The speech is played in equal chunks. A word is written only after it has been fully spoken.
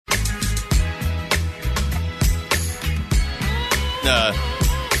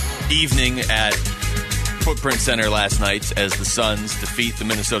evening at Footprint Center last night as the Suns defeat the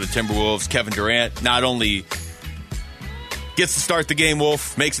Minnesota Timberwolves. Kevin Durant not only gets to start the game,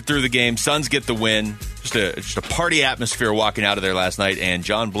 Wolf, makes it through the game. Suns get the win. Just a party atmosphere walking out of there last night. And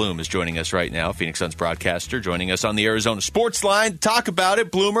Jon Bloom is joining us right now, Phoenix Suns broadcaster, joining us on the Arizona Sports Line to talk about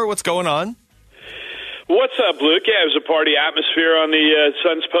it. Bloomer, what's going on? What's up, Luke? Yeah, it was a party atmosphere on the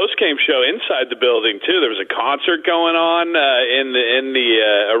Suns postgame show inside the building, too. There was a concert going on in the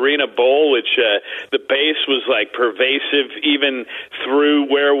Arena Bowl, which the bass was, like, pervasive even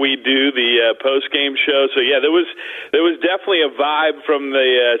through where we do the postgame show. So, yeah, there was definitely a vibe from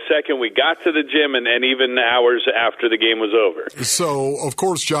the second we got to the gym and even hours after the game was over. So, of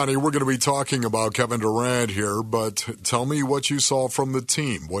course, Johnny, we're going to be talking about Kevin Durant here, but tell me what you saw from the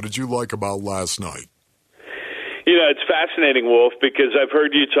team. What did you like about last night? You know, it's fascinating, Wolf, because I've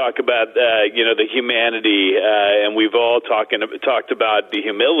heard you talk about, the humanity, and we've all talked about the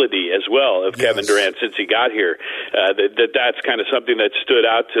humility as well of Kevin Durant since he got here. That's kind of something that stood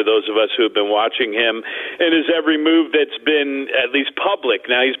out to those of us who have been watching him and his every move that's been at least public.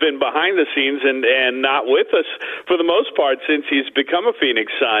 Now, he's been behind the scenes and not with us for the most part since he's become a Phoenix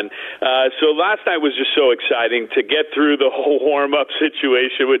Sun. So last night was just so exciting to get through the whole warm-up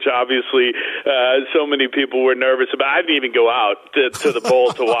situation, which obviously so many people were nervous about. I didn't even go out to the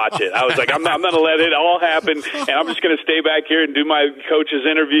bowl to watch it. I was like, I'm going to let it all happen, and I'm just going to stay back here and do my coach's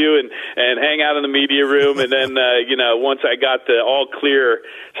interview and hang out in the media room. And then, once I got the all clear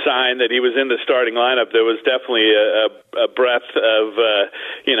sign that he was in the starting lineup, there was definitely a breath of,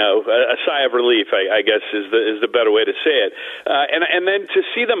 a sigh of relief, I guess is the better way to say it. And then to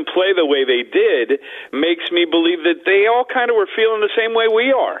see them play the way they did makes me believe that they all kind of were feeling the same way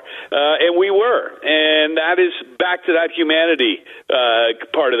we are, and we were. And that is back to that humanity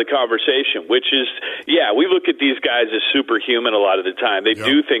part of the conversation, which is, we look at these guys as superhuman a lot of the time. They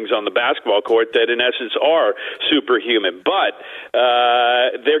do things on the basketball court that in essence are superhuman, but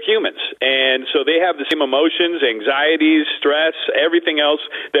they're humans. And so they have the same emotions, anxieties, stress, everything else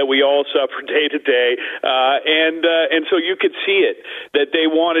that we all suffer day to day. And so you could see it, that they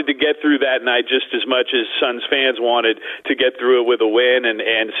wanted to get through that night just as much as Suns fans wanted to get through it with a win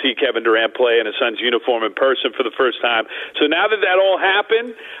and see Kevin Durant play in a Suns uniform in person for the first time. So now that all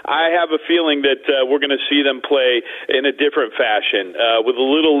happened, I have a feeling that we're going to see them play in a different fashion with a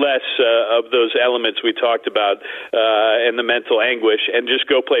little less of those elements we talked about and the mental anguish, and just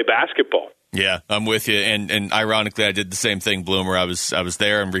go play basketball. Yeah, I'm with you, and ironically, I did the same thing, Bloomer. I was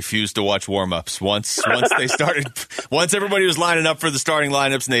there and refused to watch warm-ups. Once everybody was lining up for the starting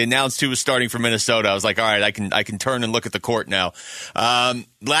lineups and they announced who was starting for Minnesota, I was like, all right, I can turn and look at the court now.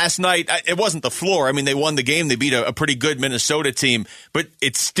 Last night, it wasn't the floor. I mean, they won the game. They beat a pretty good Minnesota team, but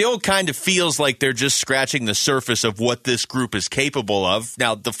it still kind of feels like they're just scratching the surface of what this group is capable of.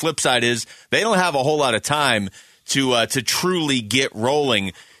 Now, the flip side is they don't have a whole lot of time to truly get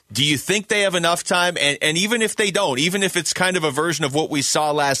rolling. Do you think they have enough time? And even if they don't, even if it's kind of a version of what we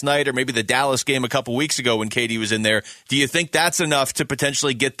saw last night or maybe the Dallas game a couple weeks ago when KD was in there, do you think that's enough to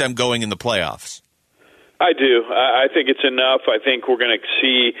potentially get them going in the playoffs? I do. I think it's enough. I think we're going to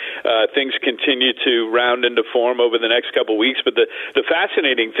see things continue to round into form over the next couple of weeks. But the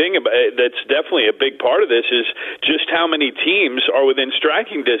fascinating thing that's definitely a big part of this is just how many teams are within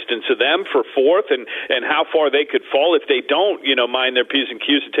striking distance of them for fourth and how far they could fall if they don't, mind their P's and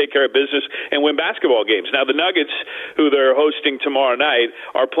Q's to take care of business and win basketball games. Now, the Nuggets, who they're hosting tomorrow night,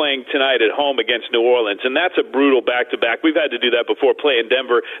 are playing tonight at home against New Orleans. And that's a brutal back-to-back. We've had to do that before, play in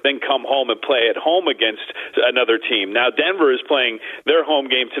Denver, then come home and play at home against another team. Now, Denver is playing their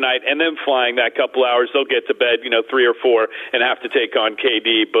home game tonight and then flying that couple hours. They'll get to bed, 3 or 4 and have to take on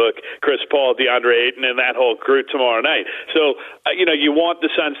KD, Book, Chris Paul, DeAndre Ayton, and that whole crew tomorrow night. So, you want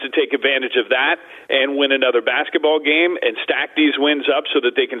the Suns to take advantage of that and win another basketball game and stack these wins up so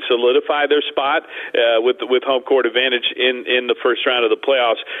that they can solidify their spot with home court advantage in the first round of the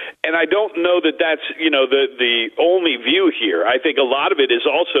playoffs. And I don't know that that's, the only view here. I think a lot of it is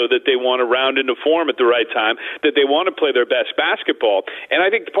also that they want to round into form at the right time, that they want to play their best basketball. And I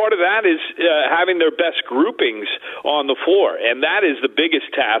think part of that is having their best groupings on the floor. And that is the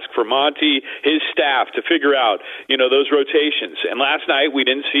biggest task for Monty, his staff, to figure out, those rotations. And last night we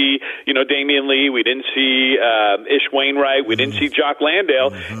didn't see, Damian Lee, we didn't see Ish Wainwright, we didn't see Jock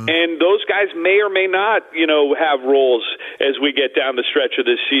Landale. And those guys may or may not, have roles as we get down the stretch of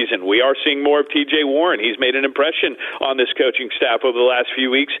this season. We are seeing more of TJ Warren. He's made an impression on this coaching staff over the last few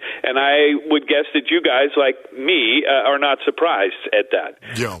weeks. And I would guess that you guys, like me, are not surprised at that.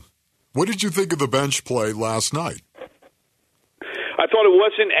 Yeah. What did you think of the bench play last night? I thought it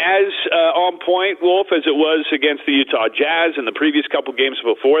wasn't as on point, Wolf, as it was against the Utah Jazz and the previous couple games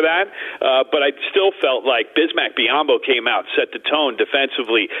before that. But I still felt like Bismack Biyombo came out, set the tone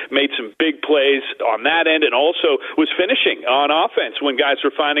defensively, made some big plays on that end, and also was finishing on offense when guys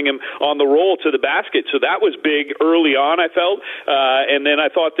were finding him on the roll to the basket. So that was big early on, I felt. And then I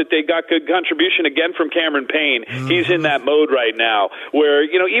thought that they got good contribution again from Cameron Payne. He's in that mode right now where,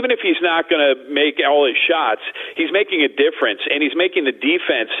 even if he's not going to make all his shots, he's making a difference, and he's making the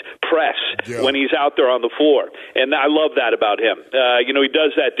defense press when he's out there on the floor. And I love that about him. He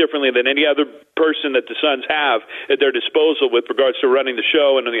does that differently than any other person that the Suns have at their disposal with regards to running the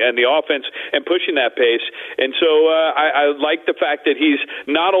show and the offense and pushing that pace. And so I like the fact that he's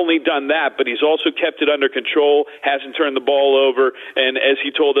not only done that, but he's also kept it under control, hasn't turned the ball over, and as he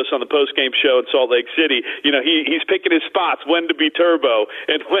told us on the postgame show in Salt Lake City, he's picking his spots, when to be Turbo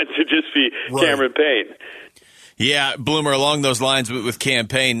and when to just be Cameron Payne. Yeah, Bloomer, along those lines with Cam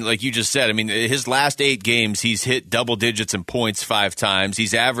Payne, like you just said, I mean, his last 8 games, he's hit double digits in points 5 times.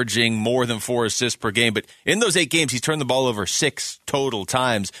 He's averaging more than 4 assists per game. But in those 8 games, he's turned the ball over 6 total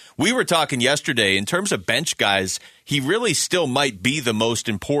times. We were talking yesterday, in terms of bench guys, he really still might be the most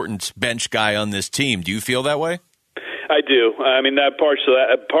important bench guy on this team. Do you feel that way? I do. I mean, part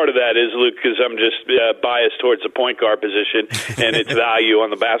of that is, Luke, because I'm just biased towards the point guard position and its value on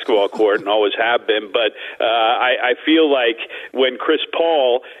the basketball court, and always have been. But I feel like when Chris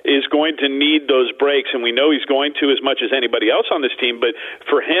Paul is going to need those breaks, and we know he's going to as much as anybody else on this team, but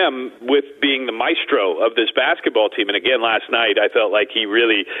for him, with being the maestro of this basketball team, and again last night, I felt like he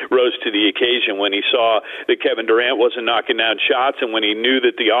really rose to the occasion when he saw that Kevin Durant wasn't knocking down shots, and when he knew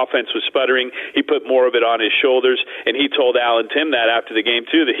that the offense was sputtering, he put more of it on his shoulders. And he told Alan Tim that after the game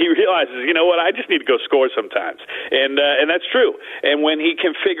too, that he realizes, you know what, I just need to go score sometimes, and that's true. And when he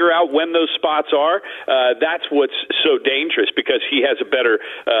can figure out when those spots are, that's what's so dangerous, because he has a better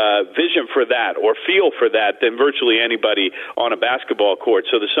vision for that or feel for that than virtually anybody on a basketball court.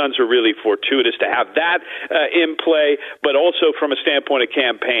 So the Suns are really fortuitous to have that in play, but also from a standpoint of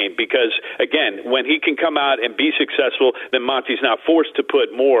Cam Payne, because again, when he can come out and be successful, then Monty's not forced to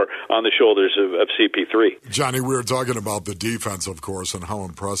put more on the shoulders of CP3. Johnny, we were talking about the defense, of course, and how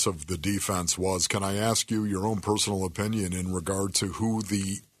impressive the defense was. Can I ask you your own personal opinion in regard to who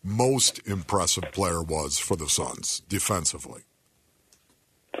the most impressive player was for the Suns defensively?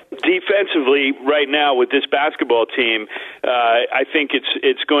 Defensively, right now with this basketball team, I think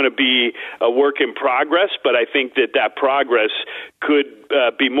it's going to be a work in progress, but I think that progress could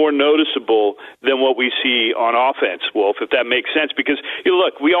be more noticeable than what we see on offense, Wolf, if that makes sense. Because,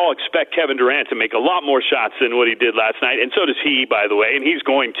 look, we all expect Kevin Durant to make a lot more shots than what he did last night, and so does he, by the way, and he's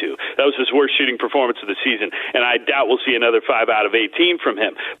going to. That was his worst shooting performance of the season, and I doubt we'll see another 5 out of 18 from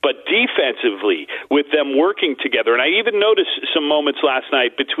him. But defensively, with them working together, and I even noticed some moments last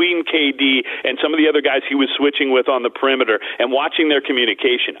night between KD and some of the other guys he was switching with on the perimeter and watching their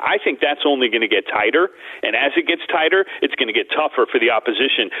communication, I think that's only going to get tighter, and as it gets tighter, it's going to get tougher for the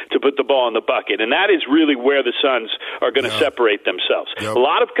opposition to put the ball in the bucket, and that is really where the Suns are going to separate themselves. Yep. A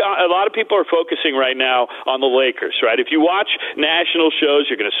lot of people are focusing right now on the Lakers, right? If you watch national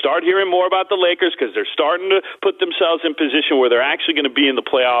shows, you're going to start hearing more about the Lakers because they're starting to put themselves in position where they're actually going to be in the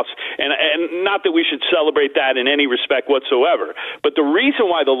playoffs, and not that we should celebrate that in any respect whatsoever, but the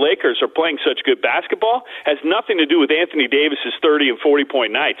reason why the Lakers are playing such good basketball has nothing to do with Anthony Davis's 30 and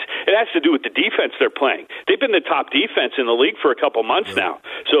 40-point nights. It has to do with the defense they're playing. They've been the top defense in the league for a couple months now.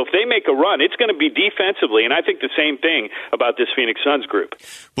 So if they make a run, it's going to be defensively, and I think the same thing about this Phoenix Suns group.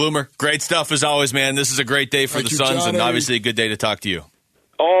 Bloomer, great stuff as always, man. This is a great day for the Suns, and obviously a good day to talk to you.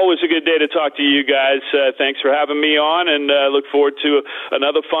 Always a good day to talk to you guys. Thanks for having me on, and look forward to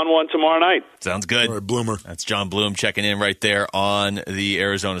another fun one tomorrow night. Sounds good. All right, Bloomer. That's Jon Bloom checking in right there on the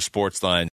Arizona Sports Line.